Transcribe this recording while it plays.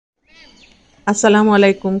আসসালামু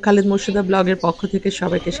আলাইকুম। খালেদ মুর্শিদা ব্লগের পক্ষ থেকে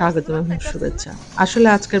সবাইকে স্বাগতম এবং শুভেচ্ছা। আসলে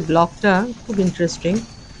আজকের ব্লগটা খুব ইন্টারেস্টিং।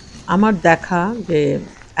 আমার দেখা যে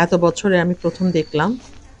এত বছরে আমি ১ম দেখলাম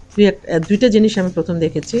 ২টা জিনিস আমি ১ম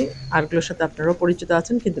দেখেছি। আরগুলোর সাথে আপনারাও পরিচিত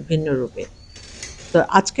আছেন কিন্তু ভিন্ন রূপে। তো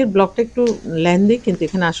আজকের ব্লগটা একটু লেন্দি কিন্তু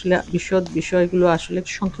এখানে আসলে বিশদ বিষয়গুলো আসলে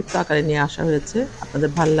সংক্ষিপ্ত আকারে নিয়ে আসা হয়েছে। আপনাদের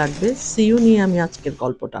ভাল লাগবে। সিইউ নিয়ে আমি আজকের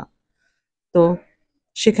গল্পটা। তো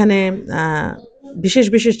সেখানে আ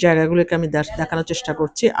বিশেষ জায়গাগুলোকে আমি দেখানোর চেষ্টা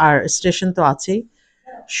করছি। আর স্টেশন তো আছেই।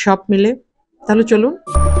 সব মিলে তাহলে চলুন।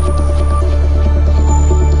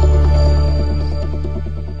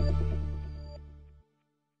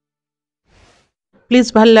 প্লিজ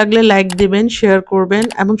ভাল লাগলে লাইক দিবেন, শেয়ার করবেন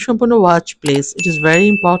এবং সম্পূর্ণ watch please. It is very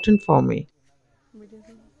important for me.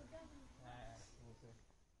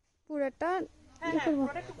 পুরাটা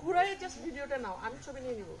একটু ঘুরাই জাস্ট ভিডিওটা নাও। আমি ছবি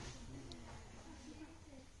নিয়ে নিব।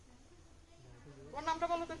 তোমার নামটা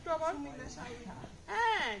বলো তো একটু আবার।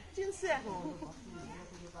 হ্যাঁ, চিনছি এখন।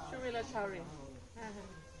 সুমিলা শাওরি। হ্যাঁ, হ্যাঁ।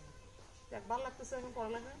 যাক, ভালো লাগতেছে এখন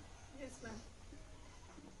পড়ালেখা?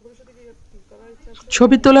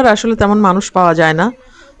 ছবি তোলার আসলে তেমন মানুষ পাওয়া যায় না।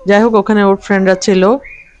 যাই হোক, ওখানে ওর ফ্রেন্ডরা ছিল।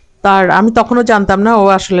 আমি তখনও জানতাম না ও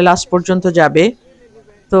আসলে লাস্ট পর্যন্ত যাবে।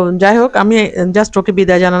 তো যাই হোক, আমি জাস্ট ওকে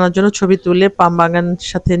বিদায় জানানোর জন্য ছবি তুলে পাম বাগান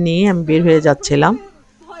সাথে নিয়ে আমি বের হয়ে যাচ্ছিলাম।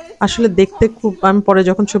 আসলে দেখতে খুব, আমি পরে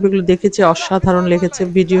যখন ছবিগুলো দেখেছি অসাধারণ লেগেছে।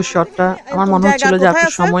 ভিডিও শটটা আমার মনে জায়গা হচ্ছিল যে কোথায় একটু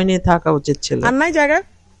আছে? সময় নিয়ে থাকা উচিত ছিল। আর নাই জায়গা?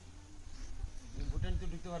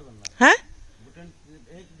 হ্যাঁ,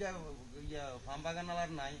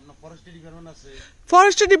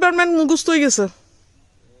 ফরেস্ট ডিপার্টমেন্ট মুখস্থ হয়ে গেছে।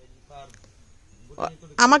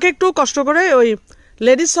 আমাকে একটু কষ্ট করে ওই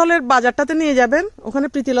লেডিস হলের বাজারটাতে নিয়ে যাবেন। ওখানে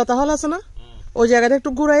প্রীতিলতা হল আছে না, ওই জায়গাটা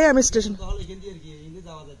একটু ঘুরাই আমি স্টেশন।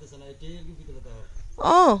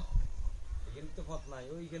 ও,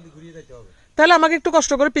 তাহলে আমাকে একটু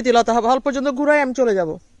কষ্ট করে প্রীতিলতা হল পর্যন্ত ঘুরাই আমি চলে যাব।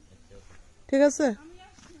 ঠিক আছে,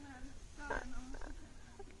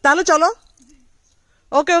 তাহলে চলো।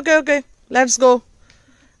 ওকে ওকে ওকে, লেটস গো।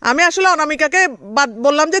 আমি আসলে অনামিকাকে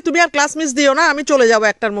বললাম যে তুমি আর ক্লাস মিস দিও না, আমি চলে যাব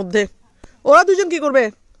একটার মধ্যে। ওরা দুজন কি করবে?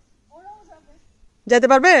 যেতে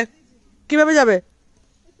পারবে? কিভাবে যাবে?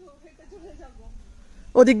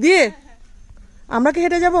 ওদিক দিয়ে? আমরা কি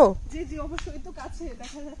হেঁটে যাব? জি জি অবশ্যই, তো কাছে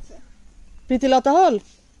দেখা যাচ্ছে। প্রীতিলতা হল?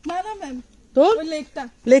 না না ম্যাম, তো ওই লেকটা।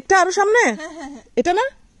 লেকটা আরো সামনে? হ্যাঁ হ্যাঁ হ্যাঁ, এটা না?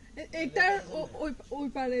 এটার ওই ওই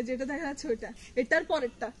পারে যেটা দেখা যাচ্ছে ওইটা, এটার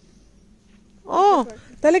পরেরটা। ও,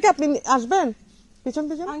 তাহলে কি আপনি আসবেন পিছন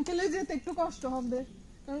পিছন? আঙ্কেলের যেতে একটু কষ্ট হবে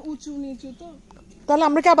কারণ উঁচু নিচু তো। তাহলে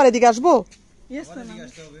আমরা কি আবার এদিকে আসবো? Yes ma'am.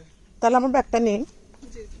 তাহলে আমার ব্যাগটা নেই।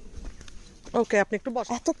 জি, ওকে, আপনি একটু বস।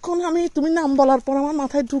 এতক্ষণ আমি তুমি নাম বলার পর আমার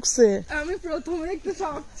মাথায় ঢুকছে, আমি প্রথমে একটু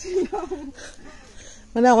শক ছিলাম,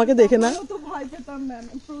 মানে আমাকে দেখে না। তো ভয় পেতাম ম্যাম।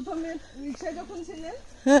 প্রথমে রিক্সায় যখন ছিলেন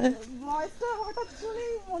ভয়েসটা হঠাৎ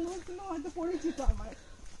শুনেই মনে হচ্ছিল হয়তো পরিচিত আমার।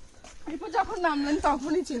 এরপর যখন নামলেন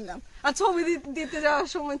তখনই চিনলাম। আর ছবি দিতে যাওয়ার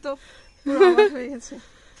সময় তো পুরো অবাক হয়ে গেছে।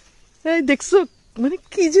 এই দেখছো, মানে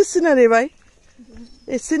কি যে সিনারি ভাই,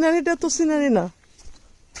 এই সিনারিটা তো সিনারি না।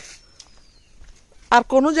 আর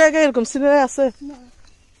কোন জায়গায় এরকম সিনারি আছে?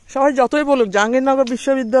 সবাই যতই বলুক জাহাঙ্গীরনগর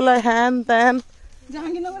বিশ্ববিদ্যালয় হ্যান ত্যান,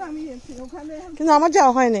 জাহাঙ্গীরনগর আমি গেছি, ওখানে কিন্তু আমার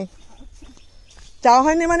যাওয়া হয়নি। যাওয়া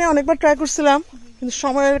হয়নি মানে অনেকবার ট্রাই করছিলাম কিন্তু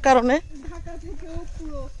সময়ের কারণে। ঢাকা থেকেও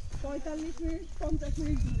পুরো 45 মিনিট 50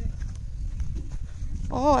 মিনিট দূরে।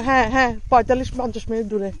 ও হ্যাঁ হ্যাঁ, 45-50 মিনিট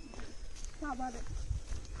দূরে। খাবারে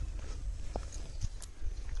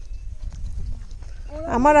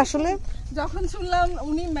আমার আসলে যখন শুনলাম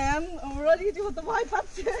উনি ম্যাম, ওরা রীতিমতো ভয়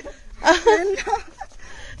পাচ্ছে।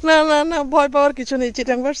 না না না, ভয় পাওয়ার কিছু নেই।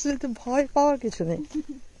 চিটাং ভার্সিটিতে ভয় পাওয়ার কিছু নেই।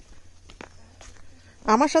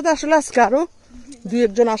 আমার সাথে আসলে আজকে আরো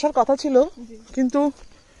 2-1 জন আসার কথা ছিল, কিন্তু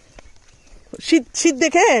শীত শীত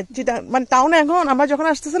দেখে মানে টাউনে এখন আমরা যখন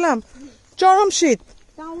আসতেছিলাম চরম শীত।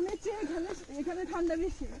 টাউনের চেয়ে এখানে ঠান্ডা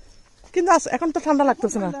বেশি, কিন্তু এখন তো ঠান্ডা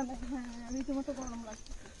লাগতেছে না। হ্যাঁ রীতিমতো গরম লাগছে।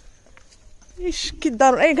 ইস কি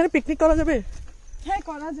দারুণ, এখানে পিকনিক করা যাবে? হ্যাঁ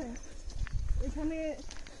করা যায়। এখানে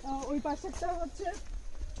ওই পাশেরটা হচ্ছে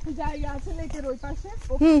জায়গা আছে লেকের ওই পাশে,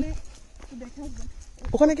 ওখানে দেখা যাবে।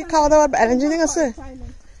 ওখানে কি খাওয়া দাওয়ার অ্যারেঞ্জিং আছে?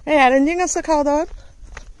 এই অ্যারেঞ্জিং আছে খাওয়া দাওয়ার?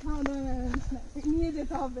 খাওয়া দাওয়া নিয়ে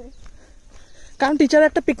যেতে হবে, কারণ টিচার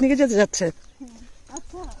একটা পিকনিকে যেতে যাচ্ছে।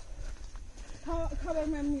 আচ্ছা খাবার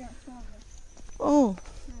ম্যাম নিয়ে আসতে হবে। ও,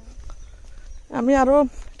 আমি আরো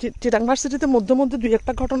চিটাং ভার্সিটিতে মধ্যে মধ্যে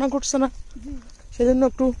 2-1টা ঘটনা ঘটছে না, সেজন্য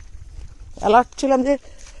একটু অ্যালার্ট ছিলাম যে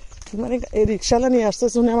মানে এই রিক্সাওয়ালা নিয়ে আসতে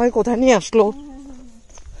শুনে আমাকে কোথায় নিয়ে আসলো।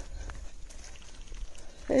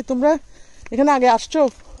 এই তোমরা এখানে আগে আসছো?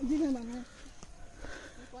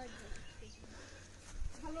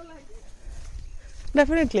 ভালো লাগে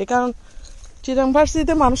ডেফিনেটলি, কারণ চিটাং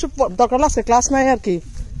ভার্সিটিতে মানুষের দরকার লাগছে, ক্লাস নাই আর কি,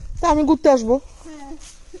 তা আমি ঘুরতে আসবো।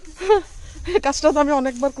 এই কাজটা তো আমি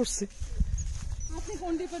অনেকবার করছি। আপনি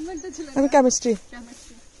কোন ডিপার্টমেন্টে ছিলেন? আমি কেমিস্ট্রি।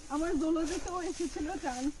 আমার জুলজিতেও এসেছিল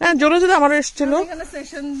চান্স। হ্যাঁ জুলজিতে আমারও এসেছিল। এখানে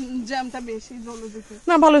সেশন জ্যামটা বেশি জুলজিতে।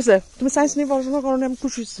 না ভালো হয়েছে, তুমি সায়েন্স নিয়ে পড়াশোনা করো, আমি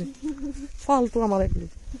খুশি হচ্ছি। ফালতু আমার এগুলি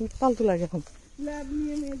ফালতু লাগে এখন। ল্যাব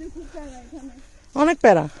নিয়ে মেয়েদের খুব প্যারা এখানে, অনেক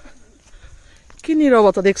প্যারা। কি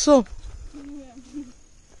নীরবতা দেখছো?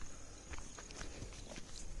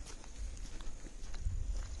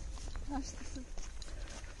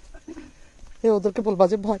 ওদেরকে বলবা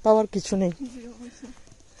যে ভয় পাওয়ার কিছু নেই।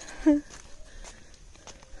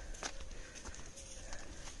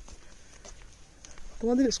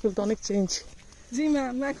 তোমাদের স্কুল তো অনেক চেঞ্জ। জি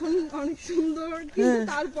ম্যাম, এখন অনেক সুন্দর, কিন্তু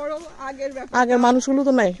তারপরও আগের ব্যাপার, আগের মানুষগুলো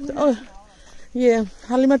তো নাই।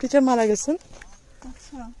 হালিমা টিচার মারা গেছেন।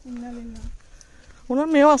 আচ্ছা, ইন্নালিল্লাহ। ওনার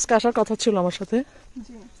মেয়েও আজকে আসার কথা ছিল আমার সাথে,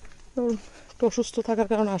 জি তো একটু অসুস্থ থাকার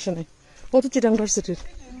কারণে আসে নাই। ও তো চিটাং ভার্সিটির।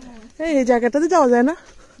 এই জায়গাটাতে যাওয়া যায় না?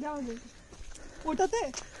 যাওয়া যাবে ওটাতে?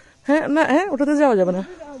 হ্যাঁ না, হ্যাঁ ওটাতে যাওয়া যাবে না।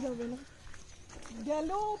 যাওয়া যাবে না,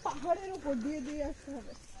 গেলেও পাহাড়ের উপর দিয়ে দিয়ে আসতে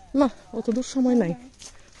হবে। না অত দূর সময় নাই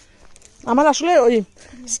আমার। আসলে ওই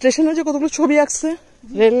স্টেশনে যে কতগুলো ছবি আঁকছে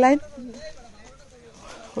রেল লাইন,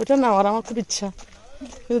 ওইটা নেওয়ার আমার খুব ইচ্ছা,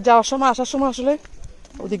 কিন্তু যাওয়ার সময় আসার সময় আসলে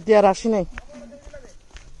ওদিক দিয়ে আর আসি নাই।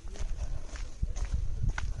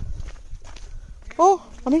 ও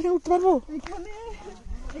আমি এখানে উঠতে পারবো? এখানে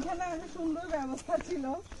এখানে অনেক সুন্দর ব্যবস্থা ছিল,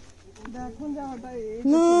 এখন যাওয়াটা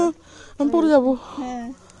না আমি পরে যাবো। হ্যাঁ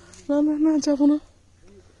না না না যাবো না,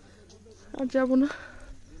 আর যাবো না।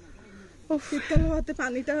 শীতকাল হওয়াতে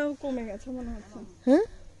পানিটাও কমে গেছে মনে হচ্ছে। হ্যাঁ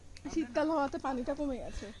শীতকাল হওয়াতে পানিটা কমে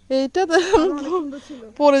গেছে, এইটা অনেক সুন্দর ছিল।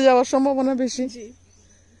 পরে যাওয়ার সম্ভাবনা বেশি। জি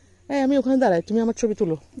এই আমি ওখানে দাঁড়াই, তুমি আমার ছবি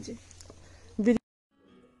তুলো। জি।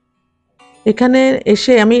 এখানে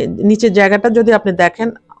এসে আমি নিচের জায়গাটা যদি আপনি দেখেন,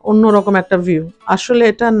 অন্যরকম একটা ভিউ। আসলে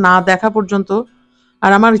এটা না দেখা পর্যন্ত,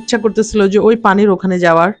 আর আমার ইচ্ছা করতেছিল যে ওই পানির ওখানে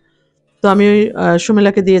যাওয়ার। তো আমি ওই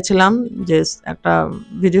সুমেলাকে দিয়েছিলাম যে একটা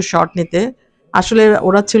ভিডিও শট নিতে। আসলে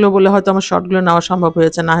ওরা ছিল বলে হয়তো আমার শটগুলো নেওয়া সম্ভব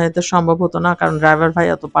হয়েছে, না হয়তো সম্ভব হতো না, কারণ ড্রাইভার ভাই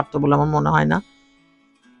এত পারতো বলে আমার মনে হয় না।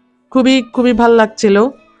 খুবই খুবই ভালো লাগছিল।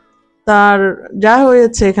 তার যা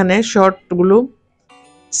হয়েছে এখানে শর্টগুলো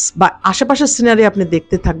বা আশেপাশের সিনারি আপনি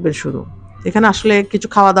দেখতে থাকবেন শুরু। এখানে আসলে কিছু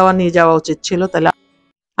খাওয়া দাওয়া নিয়ে যাওয়া উচিত ছিল। তাহলে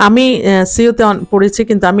আমি সিওতে পড়েছি,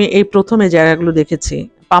 কিন্তু আমি এই প্রথম এই জায়গাগুলো দেখেছি।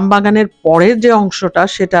 পাম বাগানের পরের যে অংশটা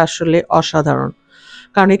সেটা আসলে অসাধারণ,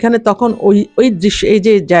 কারণ এখানে তখন ওই ওই দৃশ্য, এই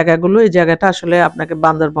যে জায়গাগুলো, এই জায়গাটা আসলে আপনাকে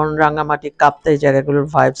বান্দরবন, রাঙ্গামাটি, কাপ্তা এই জায়গাগুলোর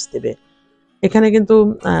ভাইবস দেবে। এখানে কিন্তু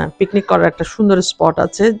পিকনিক করার একটা সুন্দর স্পট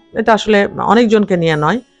আছে। এটা আসলে অনেকজনকে নিয়ে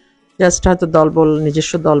নয়, জাস্ট হয়তো দলবল,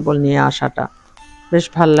 নিজস্ব দলবল নিয়ে আসাটা বেশ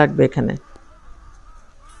ভালো লাগবে এখানে।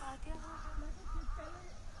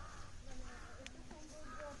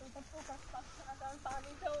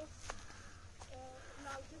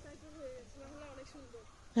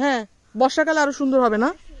 হ্যাঁ বর্ষাকালে আরো সুন্দর হবে না?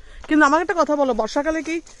 কিন্তু আমাকে একটা কথা বলো, বর্ষাকালে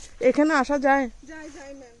কি এখানে আসা যায়? যাই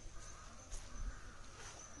যাই ম্যাম।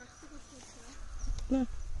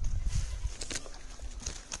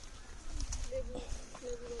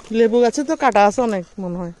 লেবু গাছে তো কাটা আছে অনেক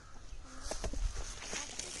মনে হয়।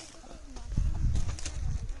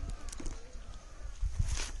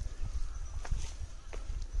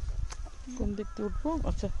 কোন দিক দিয়ে উঠবো?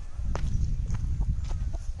 আচ্ছা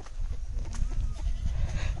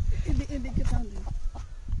এদিকে টান দিন।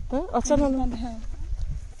 হ্যাঁ আচ্ছা না না, হ্যাঁ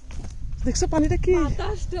দেখছো পানিটা কি?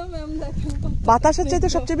 বাতাসটা ম্যাম দেখেন, বাতাসের চাইতে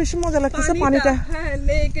সবচেয়ে বেশি মজা লাগতেছে পানিটা। হ্যাঁ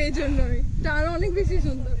লেক, এই জন্যই এটা আরো অনেক বেশি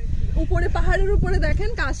সুন্দর। উপরে পাহাড়ের উপরে দেখেন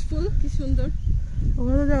কাশফুল কি সুন্দর।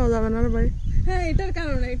 ওখানে যাওয়া যাবে না রে ভাই। হ্যাঁ এটার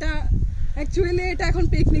কারণে, এটা অ্যাকচুয়ালি এটা এখন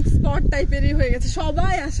পিকনিক স্পট টাইপেরই হয়ে গেছে,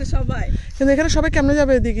 সবাই আসে সবাই। কিন্তু এখানে সবাই কেমনে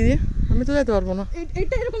যাবে এদিকে দিয়ে? আমি তো যেতে পারবো না।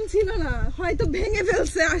 এটা এরকম ছিল না, হয়তো ভেঙে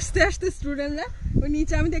ফেলছে আস্তে আস্তে স্টুডেন্টরা। ওই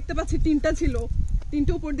নিচে আমি দেখতে পাচ্ছি তিনটা ছিল,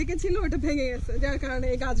 তিনটা উপর দিকে ছিল, ওটা ভেঙে গেছে, যার কারণে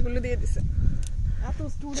এই গাছগুলো দিয়ে দিছে। এত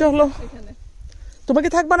স্টুডেন্ট চলো এখানে। তোমাকে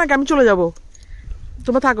থাকবা নাকি আমি চলে যাবো?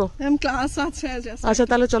 তোমরা থাকো। ম্যাম ক্লাস আছে just। আচ্ছা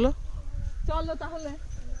তাহলে চলো, চলো তাহলে।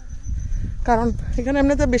 কারণ এখানে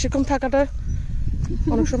এমনিতে বেশিক্ষণ থাকাটা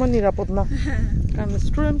অনেক সময় নিরাপদ না, কারণ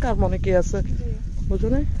স্টুডেন্ট কার মনে কি আছে বুঝো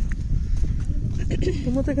না।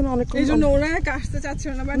 তোমরা তো এখানে অনেক, এই জন্য ওরা আসতে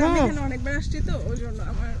চাচ্ছিল না, বাট আমি এখানে অনেকবার আসছি তো ওই জন্য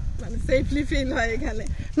আমার মানে সেফলি ফিল হয় এখানে।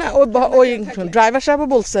 না ওই ড্রাইভার সাহেবও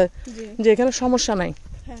বলছে যে এখানে সমস্যা নাই।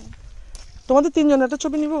 হ্যাঁ তোমাদের তিনজনের একটা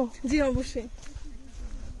ছবি নিব? জি অবশ্যই।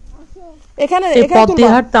 এখানে এই পথ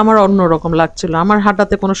দিয়ে হাঁটতে আমার অন্যরকম লাগছিল। আমার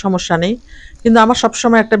হাঁটাতে কোনো সমস্যা নেই, কিন্তু আমার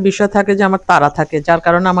সবসময় একটা বিষয় থাকে যে আমার তাড়া থাকে, যার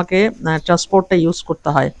কারণে আমাকে ট্রান্সপোর্টটা ইউজ করতে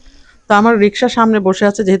হয়। তো তো আমার রিক্সা সামনে বসে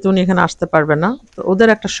আছে, যেহেতু উনি এখানে আসতে পারবে না, তো ওদের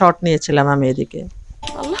একটা শট নিয়েছিলাম আমি এদিকে।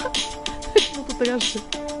 আল্লাহ, নতুন থেকে আসছে।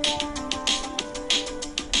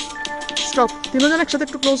 স্টপ, তিনজন একসাথে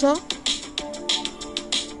একটু ক্লোজ হও।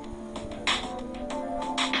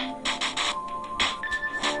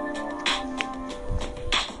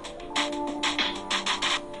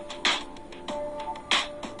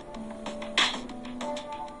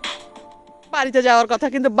 বাড়িতে যাওয়ার কথা,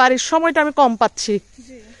 কিন্তু বাড়ির সময়টা আমি কম পাচ্ছি,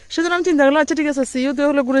 সেজন্য আমি চিন্তা করলাম আচ্ছা ঠিক আছে সিইউ তো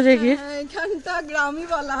হলে ঘুরে যাই গিয়ে। এখানটা গ্রামই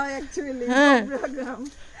বলা হয় অ্যাকচুয়ালি। হ্যাঁ, গ্রাম।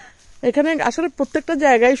 এখানে আসলে প্রত্যেকটা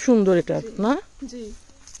জায়গায় সুন্দর, এটা না? জি।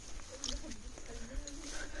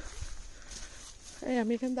 এই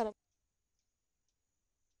আমি এখানে দাঁড়াবো,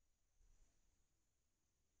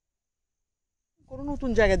 কোনো নতুন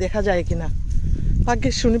জায়গা দেখা যায় কিনা।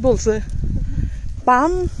 ভাগ্যের শুনি বলছে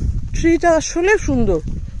পাম ট্রিটা আসলে সুন্দর।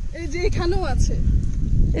 এই যে এখানেও আছে।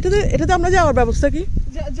 এটাতে আমরা যাওয়ার ব্যবস্থা কি?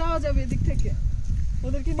 যাওয়া যাবে এদিক থেকে।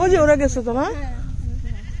 ওদেরকে ওই যে ওরা গেছে তো না? হ্যাঁ।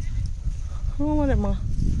 আমারে মা,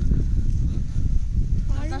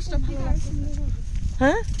 বাতাসটা ভালো লাগছে।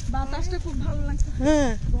 হ্যাঁ বাতাসটা খুব ভালো লাগছে।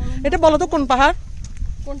 হ্যাঁ। এটা বলো তো কোন পাহাড়?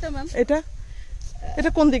 কোনটা ম্যাম? এটা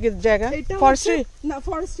কোন দিকের জায়গা? ফরেস্ট্রি? না,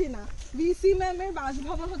 ফরেস্ট্রি না। ভিসি ম্যামের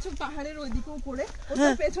বাসভবন হচ্ছে পাহাড়ের ওইদিকে উপরে,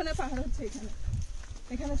 ওটার পেছনে পাহাড় হচ্ছে এখানে।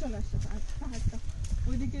 এখানে চলে আসছে পাহাড়টা।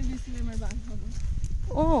 ওইদিকে ভিসি ম্যামের বাসভবন।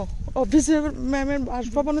 ও ভিসি ম্যামের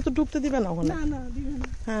বাসভবনে তো ঢুকতে দিবে না ওখানে? না দিবে না।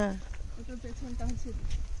 হ্যাঁ, ওটার পেছনটা হচ্ছে।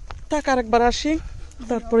 তাক আরেকবার আসি,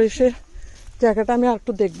 তারপরে এসে জায়গাটা আমি আর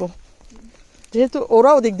একটু দেখবো, যেহেতু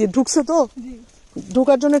ওরা ওদিক দিয়ে ঢুকছে তো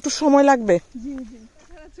ঢুকার জন্য একটু সময় লাগবে। জি জি।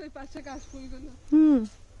 ওই পাশে কাশফুলগুলো হুম,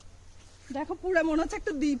 দেখো পুরো মনে হচ্ছে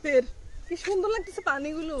একটা দ্বীপের। কি সুন্দর লাগতেছে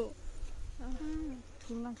পানিগুলো।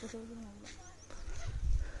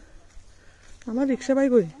 আমার রিক্সা ভাই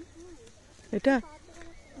কই? এটা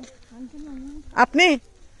আপনি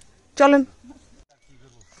চলেন।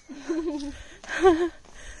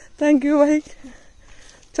 থ্যাংক ইউ ভাই,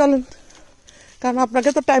 চলেন, কারণ আপনাকে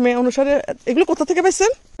তো টাইমে অনুসারে। এগুলো কোথা থেকে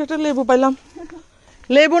পাইছেন? এটা লেবু পাইলাম।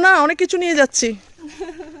 লেবু না, অনেক কিছু নিয়ে যাচ্ছি।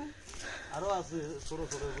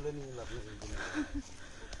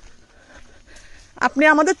 আপনি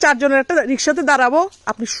আমাদের 4 জনের একটা রিক্সাতে দাঁড়াবো,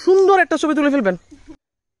 আপনি সুন্দর একটা ছবি তুলে ফেলবেন।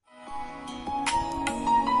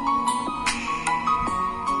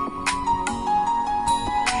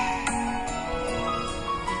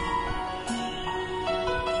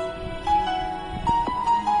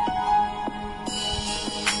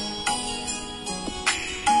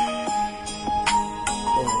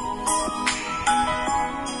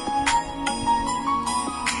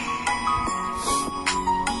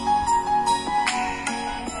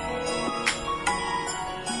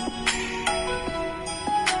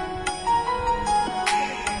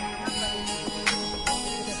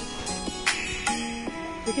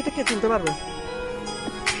 এটা কে তুলতে পারবে?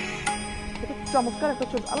 এটা চমৎকার একটা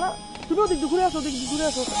ছবি। আল্লাহ, তুমি ওদিক দিয়ে ঘুরে আসো, ওদিক দিয়ে ঘুরে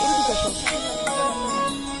আসো, ওদিকে আসো।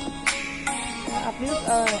 আপনি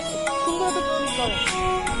সুন্দর একটা ছবি করেন।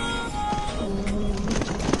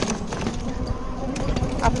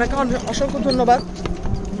 আপনাকে অসংখ্য ধন্যবাদ।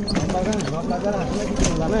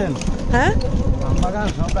 জানেন হ্যাঁ, আমবাগান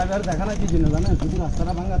সব ড্রাইভার দেখা না কি জন্য জানেন? শুধু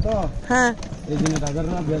রাস্তাটা ভাঙা তো, হ্যাঁ। এই জন্য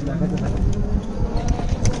ড্রাইভাররা বেশ দেখাতে থাকে।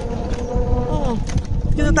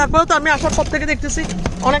 কিন্তু তারপরেও তো আমি আসার পর থেকে দেখতেছি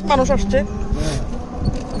অনেক মানুষ আসছে।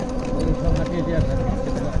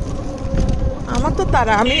 আমার তো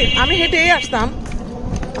তারা, আমি হেঁটেই আসতাম।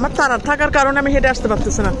 আমার তারা থাকার কারণে আমি হেঁটে আসতে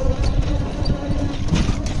পারতেছি না।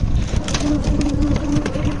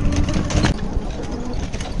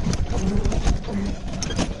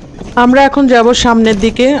 আমরা এখন যাব সামনের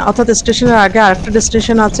দিকে, অর্থাৎ স্টেশনের আগে আরেকটা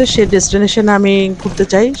ডেস্টিনেশন আছে, সেই ডেস্টিনেশনে আমি ঘুরতে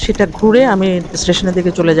চাই। সেটা ঘুরে আমি স্টেশনের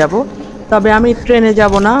দিকে চলে যাব। তবে আমি ট্রেনে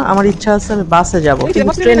যাব না, আমার ইচ্ছা আছে আমি বাসে যাব,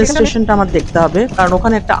 কিন্তু ট্রেন স্টেশনটা আমার দেখতে হবে, কারণ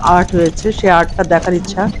ওখানে একটা আর্ট হয়েছে, সেই আর্টটা দেখার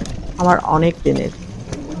ইচ্ছা আমার অনেক দিনের।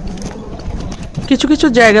 কিছু কিছু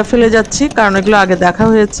জায়গা ফেলে যাচ্ছি, কারণ এগুলো আগে দেখা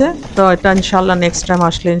হয়েছে, তো এটা ইনশাল্লাহ নেক্সট টাইম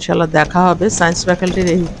আসলে ইনশাল্লাহ দেখা হবে। সায়েন্স ফ্যাকাল্টির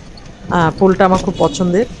এই পুলটা আমার খুব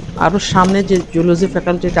পছন্দের, আরও সামনে যে জুলজি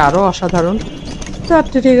ফ্যাকাল্টিটা আরও অসাধারণ। তো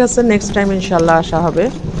আচ্ছা ঠিক আছে, নেক্সট টাইম ইনশাল্লাহ আসা হবে,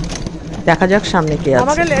 দেখা যাক সামনে কি আছে।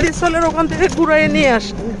 আমাকে লেডিস হলের ওখান থেকে ঘুরাই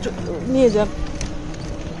নিয়ে যান।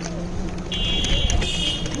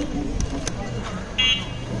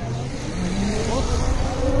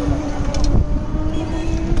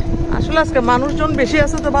 আসলে আজকে মানুষজন বেশি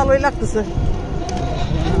আছে তো ভালোই লাগতেছে।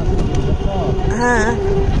 হ্যাঁ,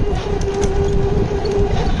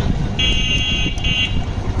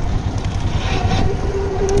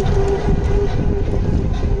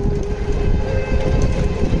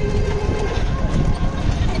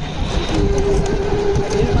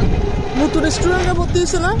 নতুন স্টুডেন্টরা ভর্তি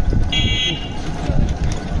হয়েছে না?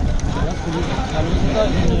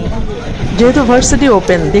 যেহেতু ভার্সিটি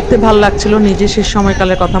ওপেন, দেখতে ভালো লাগছিল, নিজে সে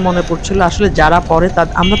সময়কালের কথা মনে পড়ছিল। আসলে যারা পড়ে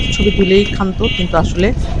আমরা তো ছবি তুলেই ক্ষান্ত, কিন্তু আসলে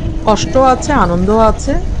কষ্টও আছে, আনন্দও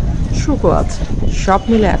আছে, সুখও আছে, সব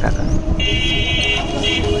মিলে একাকার।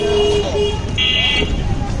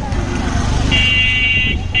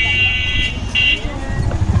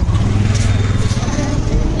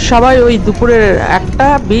 সবাই ওই দুপুরের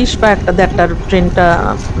 1:20 বা 1:30টার ট্রেনটা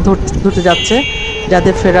ধরতে যাচ্ছে,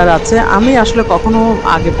 যাদের ফেরার আছে। আমি আসলে কখনো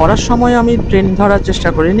আগে পড়ার সময় আমি ট্রেন ধরার চেষ্টা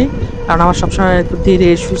করিনি, কারণ আমার সবসময় একটু ধীরে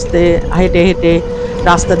সুস্থে হেঁটে হেঁটে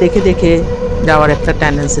রাস্তা দেখে দেখে যাওয়ার একটা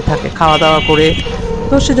টেন্ডেন্সি থাকে, খাওয়া দাওয়া করে।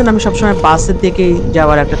 তো সেজন্য আমি সবসময় বাসের দিকেই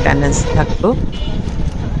যাওয়ার একটা টেন্ডেন্সি থাকতো।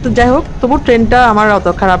 তো যাই হোক, তবু ট্রেনটা আমার অত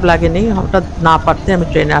খারাপ লাগেনি। হঠাৎ না পারতে আমি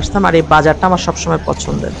ট্রেনে আসতাম। আর এই বাজারটা আমার সবসময়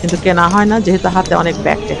পছন্দের, কিন্তু কেনা হয় না, যেহেতু হাতে অনেক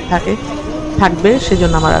ব্যাগ ট্যাগ থাকবে,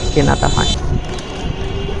 সেজন্য আমার আর কেনাটা হয়।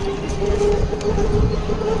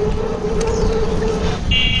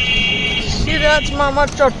 সিরাজ মামার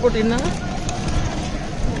চটপটি না?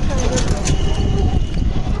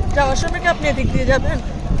 যাওয়ার সময় কি আপনি এদিক দিয়ে যাবেন?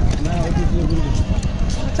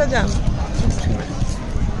 আচ্ছা যান।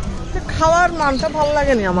 খাওয়ার মানটা ভালো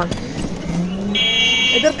লাগেনি আমার,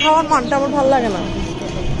 এদের খাওয়ার মানটা আমার ভালো লাগে না।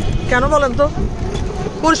 কেন বলেন তো?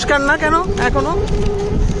 পরিষ্কার না কেন এখনো?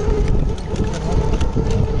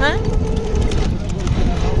 হ্যাঁ,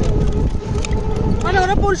 মানে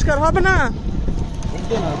ওরা পরিষ্কার হবে না,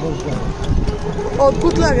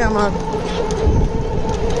 অদ্ভুত লাগে আমার।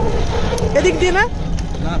 এদিক দিয়ে না,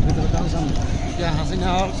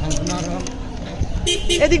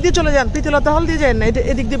 এদিক দিয়ে চলে যান, প্রীতিলতা হল দিয়ে যান না,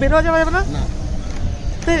 এদিক দিয়ে বের হওয়া যাবে না?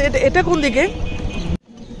 এটা কোন দিকে?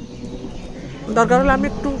 দরকার হলে আমি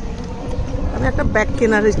একটা ব্যাগ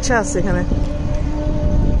কেনার ইচ্ছা আছে এখানে।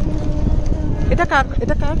 এটা কার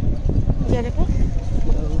জায়গাটা?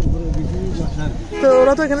 তো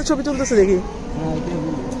ওরা তো এখানে ছবি তুলতেছে দেখি।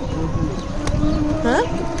 হ্যাঁ,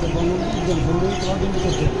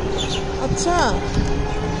 আচ্ছা,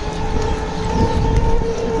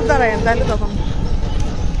 একটু দাঁড়ায়েন তাহলে। তখন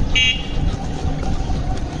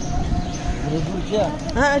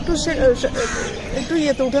হ্যাঁ, একটু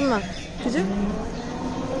ইয়েতে উঠেন না,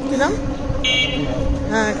 কি নাম?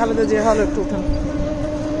 হ্যাঁ, খালেদা জিয়া হল, একটু উঠেন।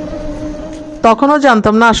 তখনও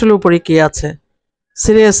জানতাম না আসলে উপরে কি আছে।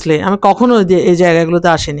 সিরিয়াসলি আমি কখনো এই জায়গাগুলোতে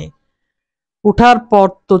আসিনি। উঠার পর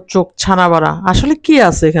তো চোখ ছানা বাড়া, আসলে কি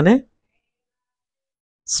আছে এখানে,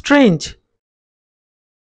 স্ট্রেঞ্জ।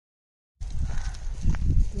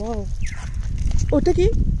 ওটা কি?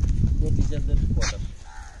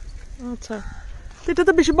 আচ্ছা, এটা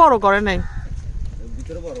তো বেশি বড় করে নাই।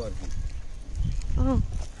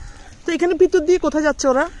 তো এখানে ভিতর দিয়ে কোথায় যাচ্ছে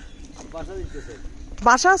ওরা?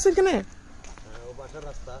 বাসা আছে এখানে?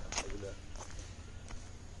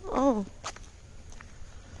 ও,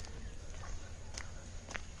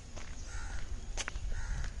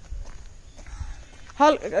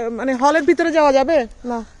 হল, মানে হলের ভিতরে যাওয়া যাবে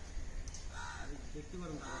না?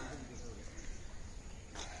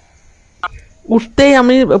 উঠতেই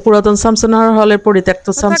আমি পুরাতন শামসুন্নাহার হলের, পরিত্যক্ত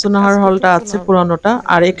শামসুন্নাহার হলটা আছে পুরানোটা,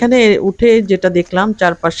 আর এখানে উঠে যেটা দেখলাম,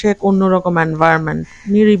 চারপাশে এক অন্যরকম এনভায়রনমেন্ট,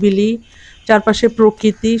 নিরিবিলি, চারপাশে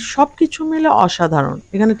প্রকৃতি, সবকিছু মিলে অসাধারণ।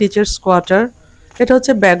 এখানে টিচার্স কোয়ার্টার, এটা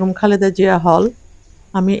হচ্ছে বেগম খালেদা জিয়া হল।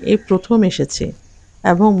 আমি এই প্রথম এসেছি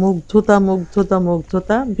এবং মুগ্ধতা মুগ্ধতা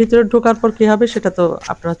মুগ্ধতা। ভিতরে ঢোকার পর কি হবে সেটা তো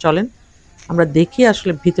আপনারা চলেন আমরা দেখি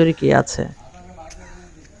আসলে ভিতরে কি আছে।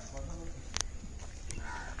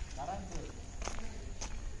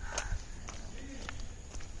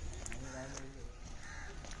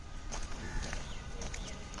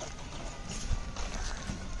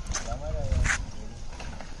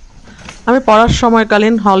 আমি পড়ার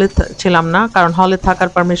সময়কালীন হলে ছিলাম না, কারণ হলে থাকার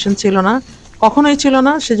পারমিশন ছিল না, কখনোই ছিল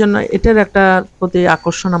না। সেজন্য এটার একটা প্রতি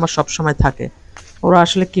আকর্ষণ আমার সব সময় থাকে। ওরা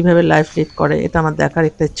আসলে কিভাবে লাইফ লিড করে এটা আমার দেখার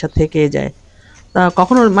একটা ইচ্ছা থেকেই যায়। তা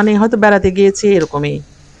কখনো মানে হয়তো বেড়াতে গিয়েছি এরকমই।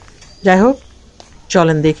 যাই হোক,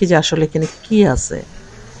 চলেন দেখি যে আসলে এখানে কি আছে।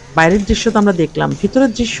 বাইরের দৃশ্য তো আমরা দেখলাম,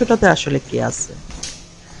 ভিতরের দৃশ্যটাতে আসলে কি আছে।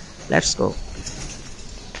 Let's go.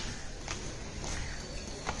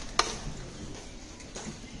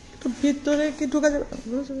 ভিতরে কি ঢোকা যাবে?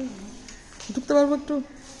 ঢুকতে পারবো একটু?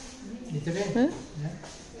 হ্যাঁ,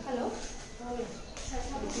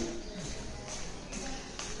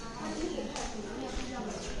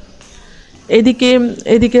 এইদিকে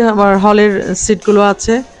এইদিকে আমার হলের সিটগুলো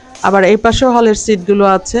আছে, আবার এই পাশেও হলের সিটগুলো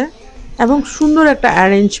আছে, এবং সুন্দর একটা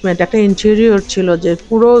অ্যারেঞ্জমেন্ট, একটা ইন্টেরিয়র ছিল যে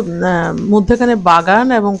পুরো মধ্যখানে বাগান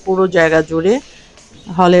এবং পুরো জায়গা জুড়ে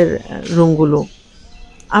হলের রুমগুলো।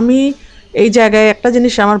 আমি এই জায়গায় একটা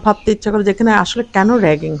জিনিস আমার ভাবতে ইচ্ছা করে, যেখানে আসলে কেন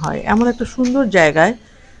র্যাগিং হয় এমন একটা সুন্দর জায়গায়।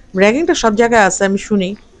 র্যাগিংটা সব জায়গায় আছে আমি শুনি,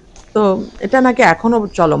 তো এটা নাকি এখনও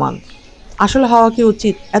চলমান। আসলে হওয়া কি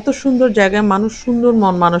উচিত? এত সুন্দর জায়গায় মানুষ সুন্দর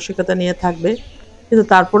মন মানসিকতা নিয়ে থাকবে, কিন্তু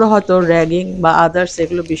তারপরে হয়তো র্যাগিং বা আদার্স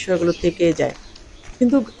এগুলো বিষয়গুলো থেকেই যায়।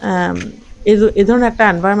 কিন্তু আম এ ধরনের একটা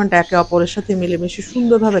এনভায়রনমেন্ট একে অপরের সাথে মিলেমিশে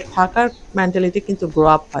সুন্দরভাবে থাকার মেন্টালিটি কিন্তু গ্রো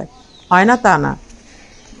আপ হয়। হয় না তা না।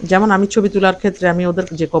 যেমন আমি ছবি তোলার ক্ষেত্রে আমি ওদের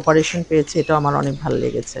যে কোঅপারেশন পেয়েছি এটাও আমার অনেক ভালো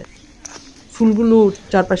লেগেছে। ফুলগুলো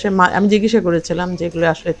চারপাশে আমি জিজ্ঞাসা করেছিলাম যে এগুলো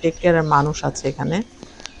আসলে টেক কেয়ারের মানুষ আছে এখানে।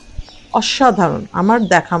 অসাধারণ! আমার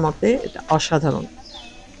দেখা মতে এটা অসাধারণ।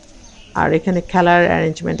 আর এখানে খেলার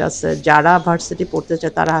অ্যারেঞ্জমেন্ট আছে। যারা ভার্সিটি পড়তে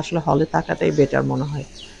চায় তারা আসলে হলে থাকাটাই বেটার মনে হয়।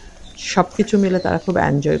 সবকিছু মিলে তারা খুব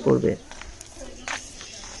এনজয় করবে।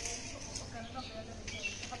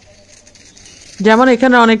 যেমন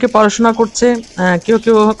এখানে অনেকে পড়াশোনা করছে, কেউ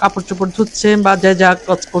কাপড়-চোপড় ধুচ্ছে বা যে যা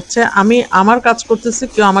কাজ করছে। আমি আমার কাজ করতেছি,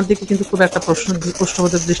 কেউ আমার দিকে কিন্তু খুব একটা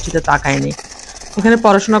প্রশ্নবোধক দৃষ্টিতে তাকায়নি। এখানে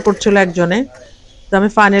পড়াশোনা করছিল একজনে। তো আমি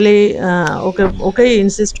ফাইনালি ওকেই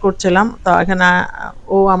ইনসিস্ট করছিলাম। তো এখানে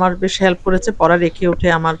ও আমার বেশ হেল্প করেছে। পড়া রেখে উঠে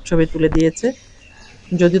আমার ছবি তুলে দিয়েছে।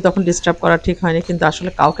 যদিও তখন ডিস্টার্ব করা ঠিক হয়নি, কিন্তু আসলে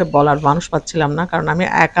কাউকে বলার মানুষ পাচ্ছিলাম না। কারণ আমি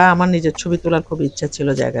একা আমার নিজের ছবি তোলার খুব ইচ্ছা ছিল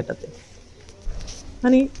জায়গাটাতে।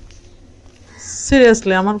 মানে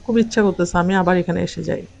সিরিয়াসলি আমার খুব ইচ্ছা করতেছে আমি আবার এখানে এসে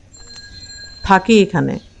যাই, থাকি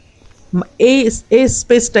এখানে। এই এই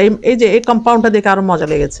স্পেসটা, এই যে এই কম্পাউন্ডটা দেখে আরো মজা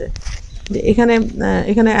লেগেছে যে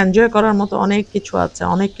এখানে এনজয় করার মতো অনেক কিছু আছে,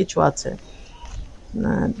 অনেক কিছু আছে।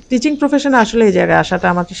 টিচিং প্রফেশনে আসলে এই জায়গায় আসাটা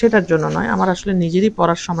আমার সেটার জন্য নয়, আমার আসলে নিজেরই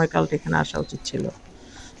পড়ার সময়কালটা এখানে আসা উচিত ছিল।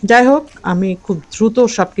 যাই হোক, আমি খুব দ্রুত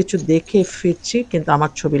সব কিছু দেখে ফিরছি, কিন্তু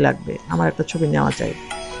আমার ছবি লাগবে, আমার একটা ছবি নেওয়া চাই।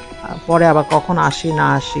 পরে আবার কখন আসি না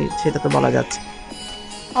আসি সেটা তো বলা যাচ্ছে।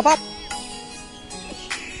 আবার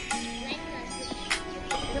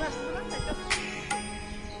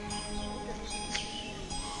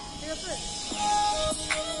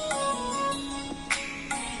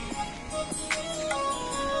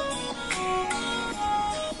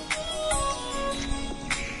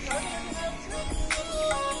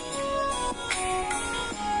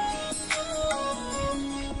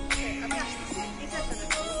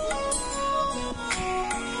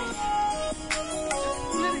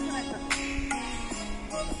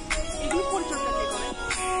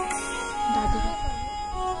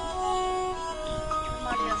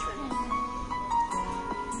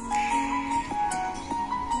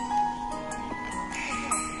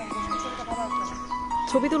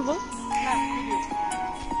ছবি তুলবো।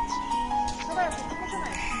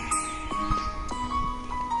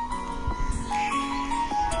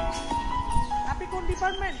 আপনি কোন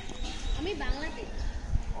ডিপার্টমেন্ট? আমি বাংলাতে।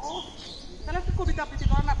 ও, তাহলে একটা কবিতা আবৃত্তি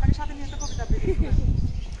করেন, আপনাকে সাথে নিয়ে একটা কবিতা আবৃত্তি করেন।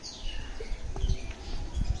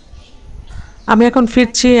 আমি এখন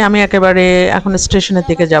ফিরছি, আমি একেবারে এখন স্টেশনের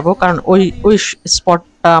দিকে যাব, কারণ ওই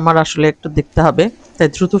স্পটটা আমার আসলে একটু দেখতে হবে, তাই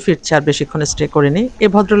দ্রুত ফিরছি, আর বেশিক্ষণ স্টে করিনি। এই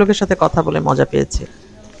ভদ্রলোকের সাথে কথা বলে মজা পেয়েছি।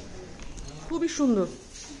 খুবই সুন্দর।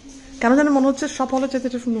 কেন জানি মনে হচ্ছে সব হলের চাইতে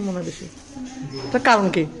এটা সুন্দর মনে হয় বেশি। তার কারণ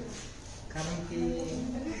কি?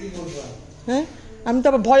 হ্যাঁ, আমি তো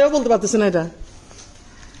আবার ভয়ও বলতে পারতেছি না এটা।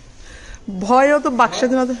 ভয়ও তো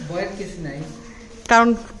বাক্স্বাধীনতা, ভয়ের কিছু নাই, কারণ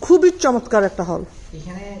খুবই চমৎকার একটা হল।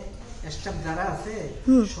 এখানে স্টাফ যারা আছে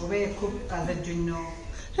সবাই খুব কাজের জন্য।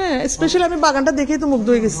 হ্যাঁ, স্পেশালি আমি বাগানটা দেখেই তো মুগ্ধ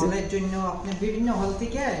হয়ে গেছি। হলের জন্য আপনি বিভিন্ন হল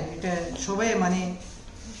থেকে এটা সবাই মানে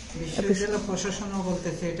বিশ্ববিদ্যালয় প্রশাসনও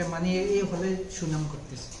বলতেছে এটা মানে এই হলে সুনাম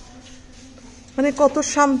করতেছে। মানে কত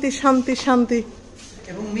শান্তি শান্তি শান্তি,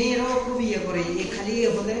 এবং মেয়েরাও খুব ইয়ে করে এই খালি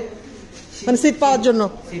হলে মানে সিট পাওয়ার জন্য।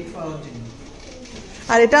 সিট পাওয়ার জন্য।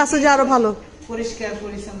 আর এটা আছে যে আরো ভালো, পরিষ্কার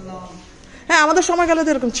পরিচ্ছন্ন। হ্যাঁ, আমাদের সময়কালে তো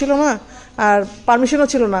এরকম ছিল না, আর পারমিশনও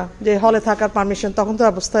ছিল না যে হলে থাকার পারমিশন, তখন তো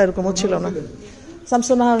অবস্থা এরকমও ছিল না।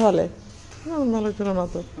 শামসুনাহার হলে ভালো ছিল না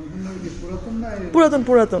তো, পুরাতন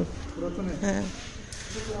পুরাতন। হ্যাঁ,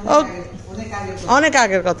 অনেক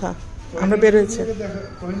আগের কথা, আমরা বের হয়েছে।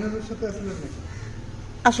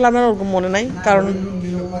 আসলে আমার ওরকম মনে নাই, কারণ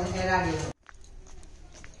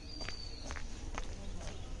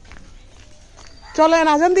চলেন,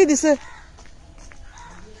 আজান দিয়ে দিছে,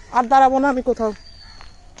 আর দাঁড়াবো না আমি কোথাও।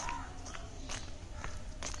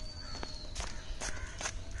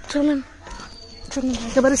 চলেন চলেন,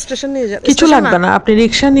 একেবারে স্টেশন নিয়ে যান। কিছু লাগবে না, আপনি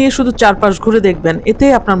রিক্সা নিয়ে শুধু চারপাশ ঘুরে দেখবেন,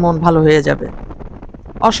 এতেই আপনার মন ভালো হয়ে যাবে।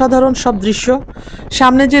 অসাধারণ সব দৃশ্য।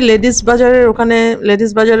 সামনে যে লেডিস বাজারের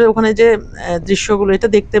ওখানে যে দৃশ্যগুলো, এটা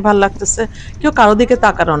দেখতে ভালো লাগতেছে। কেউ কারো দিকে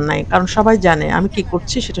তাকানোর নাই, কারণ সবাই জানে আমি কি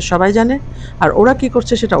করছি সেটা সবাই জানে, আর ওরা কি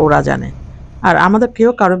করছে সেটা ওরা জানে। আর আমাদের কেউ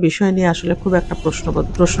কারো বিষয় নিয়ে আসলে খুব একটা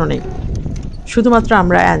প্রশ্ন নেই, শুধুমাত্র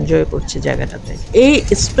আমরা এনজয় করছি জায়গাটাতে। এই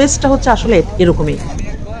স্পেসটা হচ্ছে আসলে এরকমই।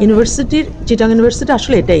 চিটাগং ইউনিভার্সিটি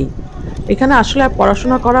আসলে এটাই। এখানে আসলে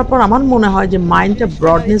পড়াশোনা করার পর আমার মনে হয় যে মাইন্ডটা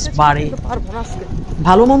ব্রডনেস বাড়ে,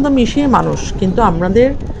 ভালো মন্দ মিশিয়ে মানুষ, কিন্তু আমাদের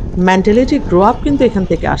মেন্টালিটি গ্রো আপ কিন্তু এখান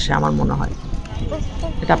থেকে আসে আমার মনে হয়।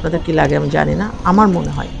 এটা আপনাদের কি লাগে আমি জানি না, আমার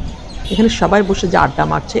মনে হয় এখানে সবাই বসে যে আড্ডা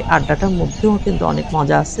মারছে, আড্ডাটার মধ্যেও কিন্তু অনেক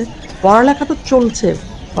মজা আছে। পড়ালেখা তো চলছে,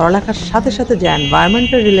 পড়ালেখার সাথে সাথে যে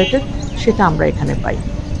এনভায়রনমেন্টের রিলেটেড সেটা আমরা এখানে পাই।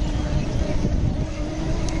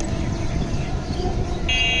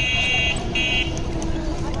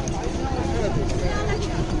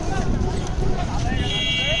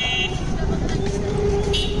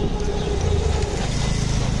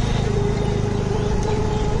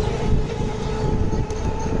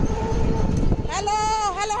 Hello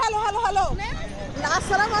hello hello hello hello,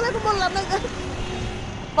 আসসালামু আলাইকুম বললাম না,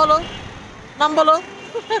 বলো নাম বলো।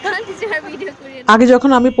 আগে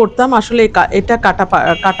যখন আমি পড়তাম আসলে এটা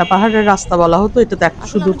কাটা পাহাড়ের রাস্তা বলা হতো, এটা তো একটু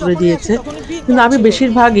শুধু করে দিয়েছে, কিন্তু আমি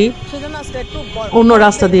বেশিরভাগই সেজন্য আজকে একটু অন্য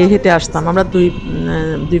রাস্তা দিয়ে হেঁটে আসতাম। আমরা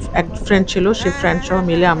এক ফ্রেন্ড ছিল, সেই ফ্রেন্ড সহ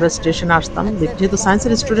মিলে আমরা স্টেশনে আসতাম। যেহেতু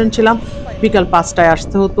সায়েন্সের স্টুডেন্ট ছিলাম, বিকাল 5টায়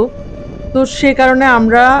আসতে হতো, তো সে কারণে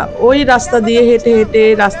আমরা ওই রাস্তা দিয়ে হেঁটে হেঁটে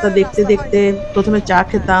রাস্তা দেখতে দেখতে প্রথমে চা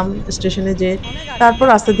খেতাম স্টেশনে, যে তারপর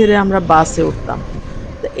আস্তে ধীরে আমরা বাসে উঠতাম।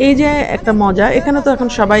 তো এই যে একটা মজা, এখানে তো এখন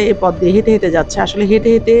সবাই এই পথ দিয়ে হেঁটে হেঁটে যাচ্ছে, আসলে হেঁটে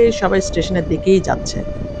হেঁটে সবাই স্টেশনের দিকেই যাচ্ছে।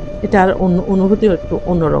 এটার অনুভূতি একটু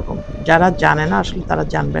অন্যরকম। যারা জানে না আসলে তারা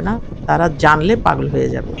জানবে না, তারা জানলে পাগল হয়ে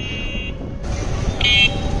যাবে।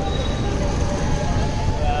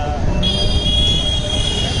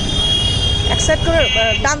 এক সাইড করে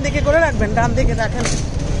ডান দিকে করে রাখবেন, ডান দিকে রাখেন।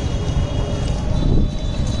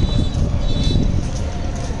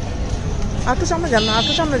 একটু সামনে যান না,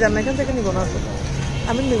 একটু সামনে যান না, এখান থেকে নিব না,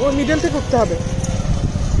 আমি ওই মিডল থেকে উঠতে হবে।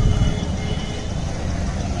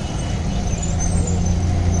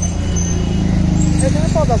 এখানে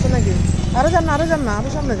পথ আছে নাকি? আরো যান না, আরো যান না, আরো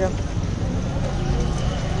সামনে যান।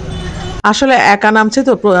 আসলে একা নামছে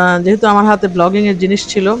তো, যেহেতু আমার হাতে ব্লগিং এর জিনিস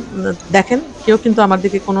ছিল, দেখেন কেউ কিন্তু আমার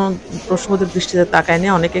দিকে কোনো প্রশ্নবোধক দৃষ্টিতে তাকায়নি,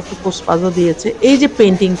 অনেকে একটু পোস্টপাজও দিয়েছে। এই যে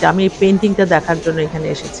পেন্টিংটা, আমি এই পেন্টিংটা দেখার জন্য এখানে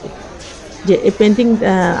এসেছি। যে এই পেন্টিং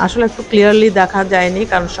আসলে একটু ক্লিয়ারলি দেখা যায়নি,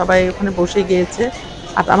 কারণ সবাই ওখানে বসে গিয়েছে,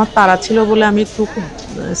 আর আমার তাড়া ছিল বলে আমি একটু খুব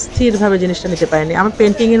স্থিরভাবে জিনিসটা নিতে পারিনি। আমার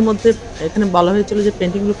পেন্টিংয়ের মধ্যে এখানে বলা হয়েছিল যে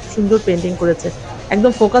পেন্টিংগুলো খুব সুন্দর পেন্টিং করেছে,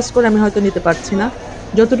 একদম ফোকাস করে আমি হয়তো নিতে পারছি না,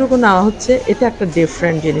 যতটুকু নেওয়া হচ্ছে এটা একটা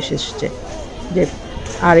ডিফারেন্ট জিনিস এসছে। যে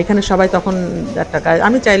আর এখানে সবাই তখন একটা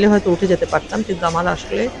আমি চাইলে হয়তো উঠে যেতে পারতাম, কিন্তু আমার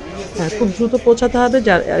আসলে খুব দ্রুত পৌঁছাতে হবে,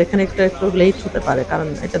 যার এখানে একটু লেট হতে পারে, কারণ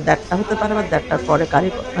এটা 1:30 হতে পারে বা 1:30টার পরে গাড়ি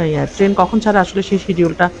ট্রেন কখন ছাড়া আসলে সেই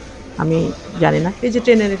শিডিউলটা আমি জানি না। এই যে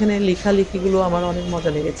ট্রেনের এখানে লেখালেখিগুলো আমার অনেক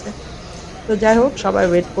মজা লেগেছে। তো যাই হোক, সবাই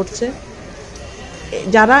ওয়েট করছে।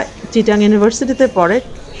 যারা চিটাং ইউনিভার্সিটিতে পড়ে,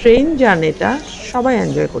 ট্রেন জার্নিটা সবাই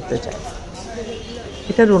এনজয় করতে চায়,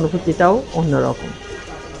 এটার অনুভূতিটাও অন্যরকম।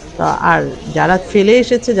 তো আর যারা ফেলে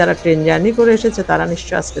এসেছে, যারা ট্রেন জার্নি করে এসেছে, তারা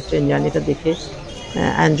নিশ্চয়ই আজকে ট্রেন জার্নিটা দেখে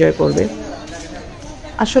এনজয় করবে।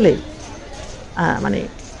 আসলে মানে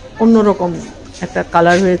অন্যরকম একটা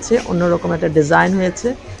কালার হয়েছে, অন্যরকম একটা ডিজাইন হয়েছে,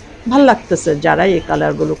 ভাল লাগতেছে যারাই এই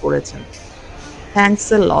কালারগুলো করেছেন। থ্যাঙ্কস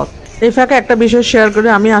এ লট। এই ফাঁকে একটা বিষয় শেয়ার করে,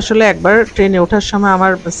 আমি আসলে একবার ট্রেনে ওঠার সময়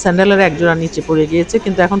আমার স্যান্ডেলের একজোড়া নিচে পড়ে গিয়েছে,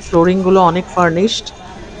 কিন্তু এখন ফ্লোরিংগুলো অনেক ফার্নিশড।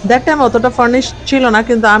 দ্যাট টাইম অতটা ফার্নিশড ছিল না,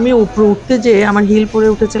 কিন্তু আমি উপরে উঠতে যেয়ে আমার হিল পরে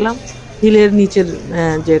উঠেছিলাম, হিলের নিচের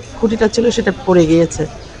যে খুঁটিটা ছিল সেটা পড়ে গিয়েছে,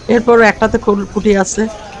 এরপর একটাতে খুঁটি আছে,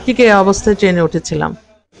 ঠিক এই অবস্থায় ট্রেনে উঠেছিলাম।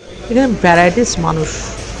 এখানে ভ্যারাইটিস মানুষ।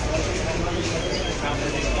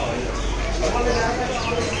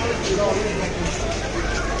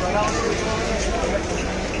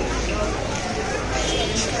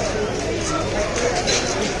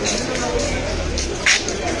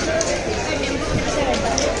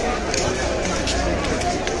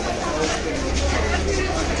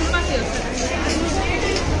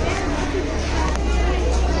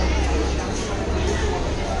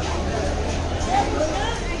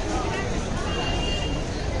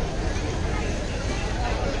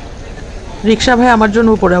 রিক্সা ভাই আমার জন্য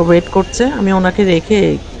উপরে ওয়েট করছে, আমি ওনাকে রেখে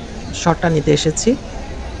শটটা নিতে এসেছি।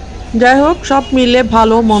 যাই হোক, সব মিলে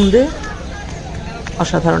ভালো মন্দে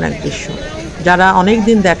অসাধারণ এক দৃশ্য। যারা অনেক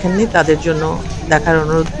দিন দেখেননি তাদের জন্য দেখার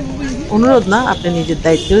অনুরোধ না, আপনি নিজের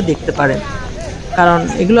দায়িত্বেও দেখতে পারেন, কারণ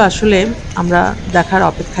এগুলো আসলে আমরা দেখার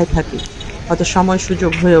অপেক্ষায় থাকি, হয়তো সময়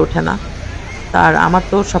সুযোগ হয়ে ওঠে না। তার আমার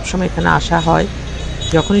তো সবসময় এখানে আসা হয়,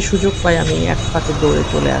 যখনই সুযোগ পাই আমি এক ফাঁকে দৌড়ে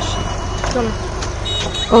চলে আসি। চলো,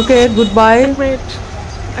 ওকে, গুড বাই,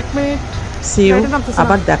 এক মিনিট, সি ইউ।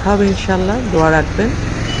 আবার দেখা হবে ইনশাল্লাহ, দোয়া রাখবেন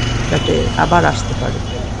যাতে আবার আসতে পারি।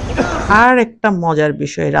 আর একটা মজার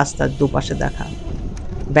বিষয়, রাস্তার দুপাশে দেখা,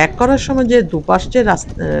 ব্যাক করার সময় যে দুপাশ যে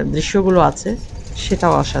দৃশ্যগুলো আছে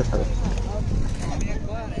সেটাও অসাধারণ।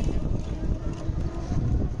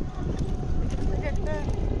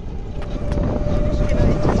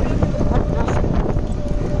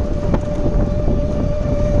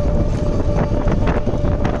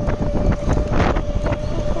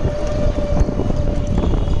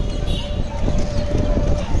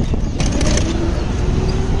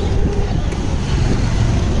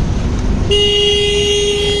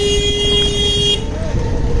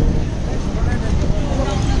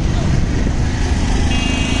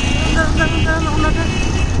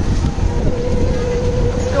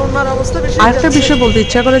 আরেকটা বিষয় বলতে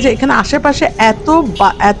ইচ্ছা করে যে এখানে আশেপাশে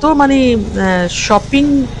এত মানে শপিং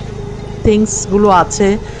থিংসগুলো আছে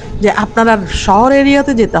যে আপনার আর শহর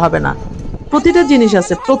এরিয়াতে যেতে হবে না। প্রতিটা জিনিস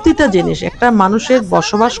আছে, প্রতিটা জিনিস একটা মানুষের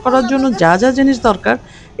বসবাস করার জন্য যা যা জিনিস দরকার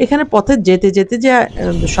এখানে পথে যেতে যেতে যে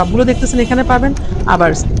সবগুলো দেখতেছেন এখানে পাবেন।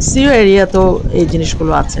 আবার সিও এরিয়াতেও এই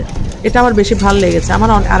জিনিসগুলো আছে। এটা আমার বেশি ভালো লেগেছে। আমার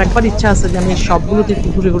আরেকবার ইচ্ছা আছে যে আমি সবগুলোতে একটু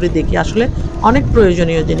ঘুরে ঘুরে দেখি। আসলে অনেক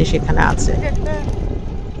প্রয়োজনীয় জিনিস এখানে আছে।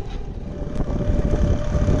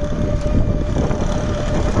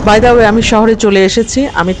 বাই দ্য ওয়ে, আমি শহরে চলে এসেছি।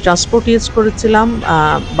 আমি ট্রান্সপোর্ট ইউজ করেছিলাম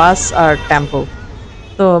বাস আর টেম্পো।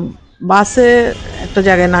 তো বাসে একটা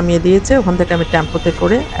জায়গায় নামিয়ে দিয়েছে, ওখান থেকে আমি টেম্পোতে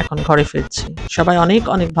করে এখন ঘরে ফিরছি। সবাই অনেক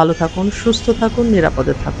অনেক ভালো থাকুন, সুস্থ থাকুন,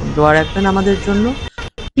 নিরাপদে থাকুন, দোয়া রাখবেন আমাদের জন্য।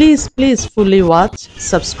 Please please fully watch,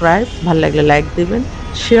 subscribe, ভালো লাগলে লাইক দেবেন,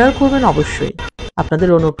 শেয়ার করবেন অবশ্যই। আপনাদের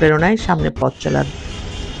অনুপ্রেরণায় সামনে পথ চলার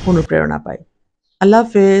অনুপ্রেরণা পাই। আল্লাহ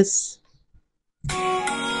হাফেজ।